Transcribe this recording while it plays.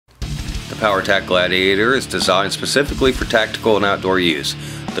The Powertac Gladiator is designed specifically for tactical and outdoor use.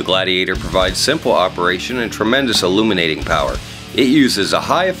 The Gladiator provides simple operation and tremendous illuminating power. It uses a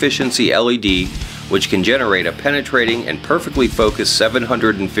high-efficiency LED which can generate a penetrating and perfectly focused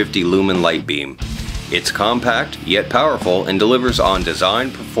 750 lumen light beam. It's compact yet powerful and delivers on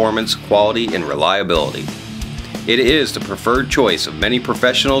design, performance, quality, and reliability. It is the preferred choice of many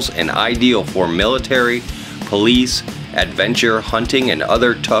professionals and ideal for military, police, adventure, hunting, and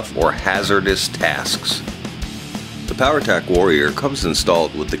other tough or hazardous tasks. The Powertac Warrior comes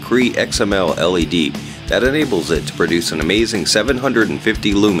installed with the Cree XML LED that enables it to produce an amazing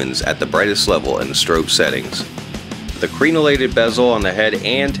 750 lumens at the brightest level in the strobe settings. The crenulated bezel on the head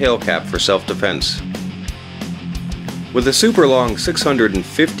and tail cap for self-defense. With a super long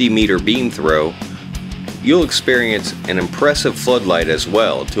 650 meter beam throw, you'll experience an impressive floodlight as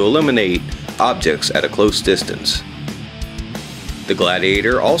well to illuminate objects at a close distance. The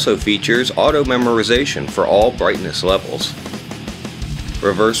Gladiator also features auto memorization for all brightness levels.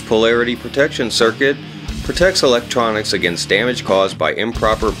 Reverse polarity protection circuit protects electronics against damage caused by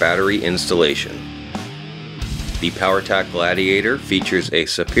improper battery installation. The Powertac Gladiator features a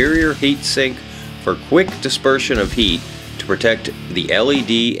superior heat sink for quick dispersion of heat to protect the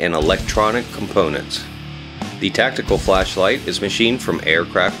LED and electronic components. The tactical flashlight is machined from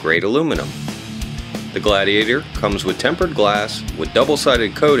aircraft-grade aluminum. The Gladiator comes with tempered glass with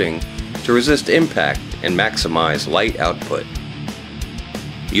double-sided coating to resist impact and maximize light output.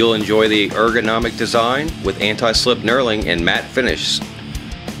 You'll enjoy the ergonomic design with anti-slip knurling and matte finish.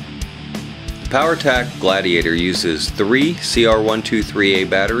 The Powertac Gladiator uses 3 CR123A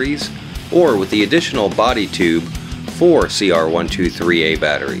batteries, or with the additional body tube, 4 CR123A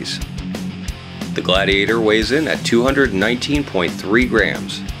batteries. The Gladiator weighs in at 219.3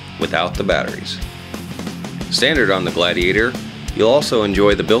 grams without the batteries. Standard on the Gladiator, you'll also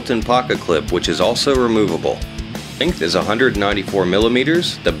enjoy the built-in pocket clip, which is also removable. Length is 194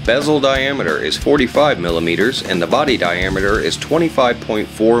 millimeters, the bezel diameter is 45 millimeters, and the body diameter is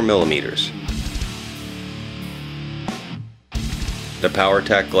 25.4 millimeters. The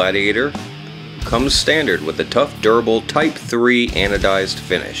Powertac Gladiator comes standard with a tough, durable Type 3 anodized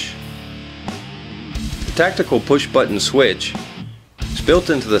finish. The tactical push-button switch is built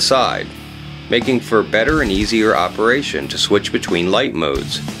into the side, making for better and easier operation to switch between light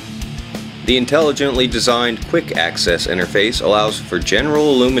modes. The intelligently designed quick access interface allows for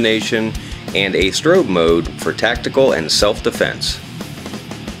general illumination and a strobe mode for tactical and self-defense.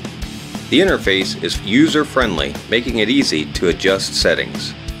 The interface is user-friendly, making it easy to adjust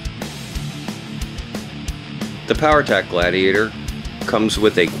settings. The Powertac Gladiator comes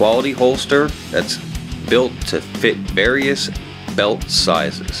with a quality holster that's built to fit various belt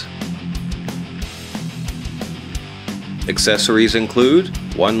sizes. Accessories include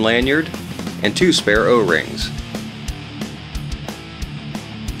 1 lanyard and 2 spare O-rings.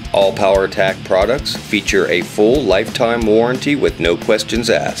 All Powertac products feature a full lifetime warranty with no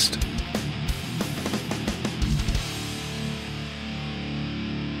questions asked.